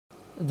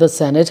The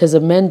Senate has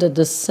amended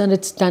the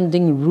Senate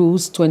Standing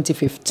Rules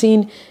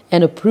 2015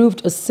 and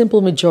approved a simple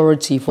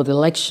majority for the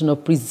election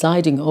of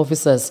presiding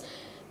officers.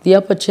 The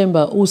upper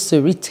chamber also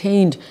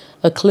retained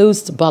a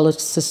closed ballot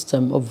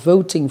system of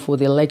voting for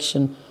the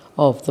election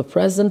of the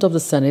President of the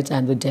Senate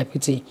and the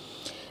Deputy.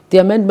 The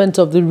amendment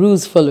of the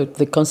rules followed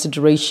the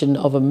consideration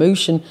of a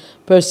motion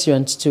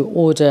pursuant to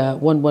Order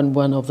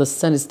 111 of the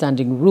Senate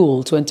Standing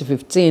Rule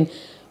 2015,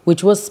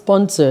 which was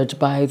sponsored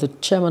by the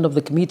chairman of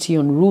the Committee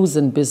on Rules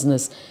and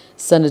Business,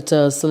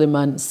 Senator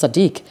Suleiman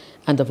Sadiq,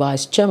 and the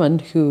vice chairman,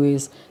 who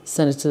is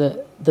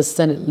the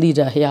Senate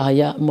leader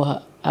Yahya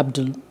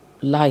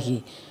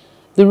Abdullahi.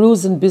 The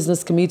Rules and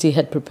Business Committee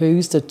had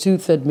proposed a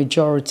two-thirds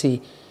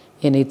majority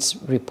in its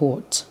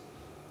report.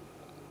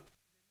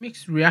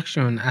 Mixed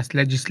reaction as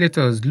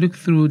legislators look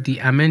through the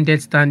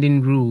amended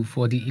standing rule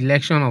for the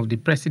election of the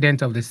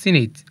President of the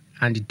Senate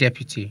and the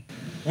Deputy.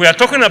 We are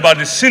talking about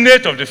the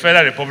Senate of the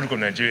Federal Republic of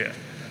Nigeria.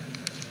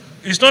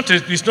 It's not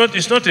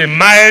a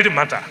mild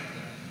matter.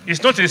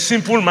 It's not a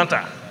simple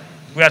matter.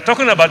 We are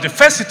talking about the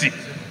first sitting,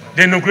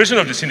 the inauguration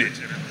of the Senate.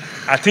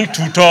 I think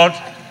two-thirds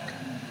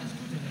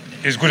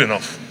is good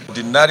enough.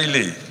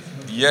 Ordinarily,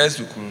 yes,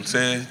 we could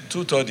say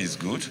two-thirds is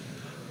good,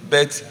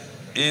 but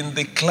in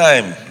the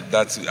climb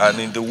and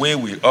in the way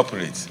we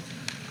operate.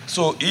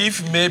 So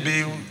if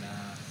maybe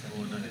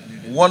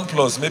 1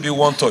 plus maybe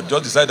 1/3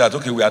 just decide that,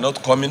 okay, we are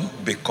not coming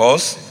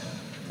because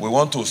we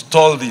want to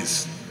stall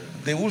this,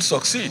 they will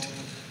succeed.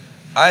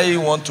 I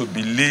want to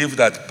believe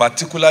that,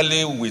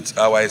 particularly with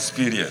our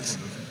experience,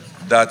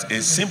 that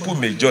a simple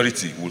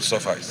majority will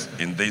suffice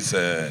in this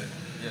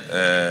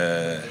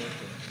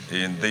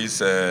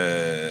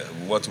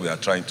what we are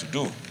trying to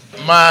do.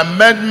 My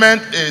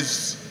amendment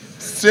is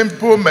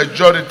simple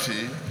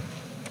majority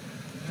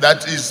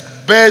that is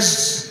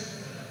based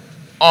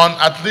on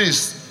at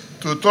least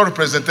two-thirds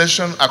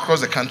representation across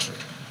the country.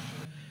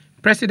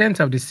 President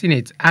of the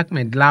Senate,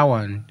 Ahmed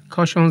Lawan,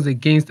 cautions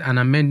against an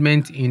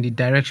amendment in the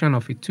direction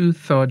of a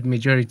two-thirds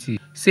majority,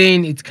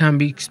 saying it can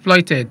be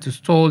exploited to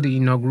stall the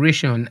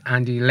inauguration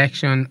and the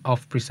election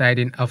of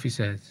presiding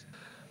officers.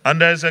 And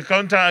there is a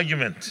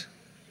counter-argument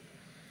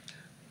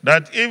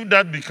that if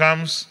that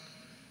becomes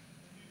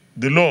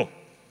the law,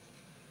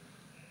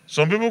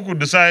 some people could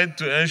decide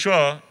to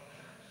ensure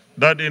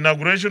that the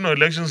inauguration or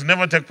elections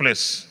never take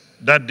place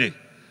that day.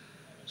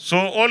 So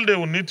all they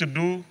will need to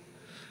do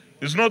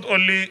is not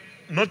only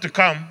not to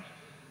come,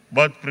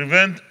 but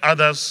prevent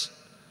others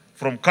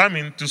from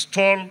coming to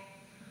stall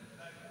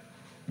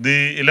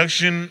the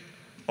election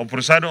of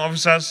presiding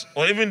officers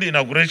or even the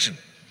inauguration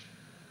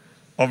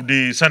of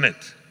the Senate.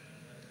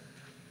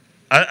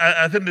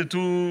 I think the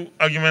two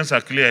arguments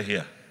are clear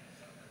here.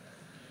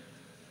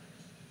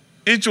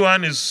 Each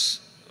one is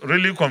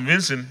really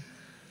convincing,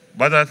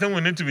 but I think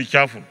we need to be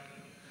careful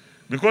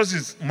because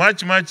it's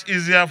much, much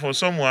easier for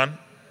someone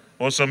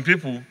or some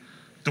people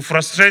to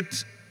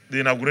frustrate the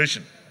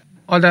inauguration.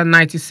 Order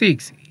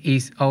 96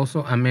 is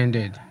also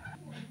amended.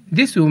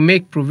 This will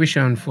make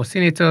provision for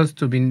senators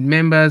to be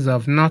members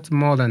of not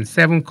more than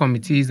 7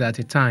 committees at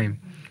a time,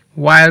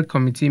 while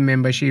committee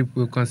membership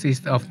will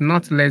consist of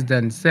not less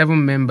than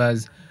 7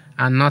 members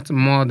and not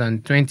more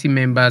than 20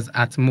 members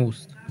at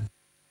most.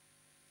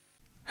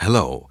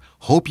 Hello,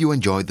 hope you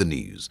enjoyed the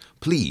news.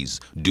 Please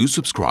do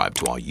subscribe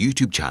to our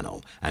YouTube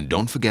channel and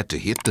don't forget to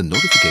hit the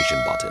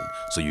notification button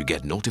so you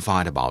get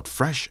notified about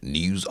fresh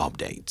news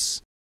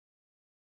updates.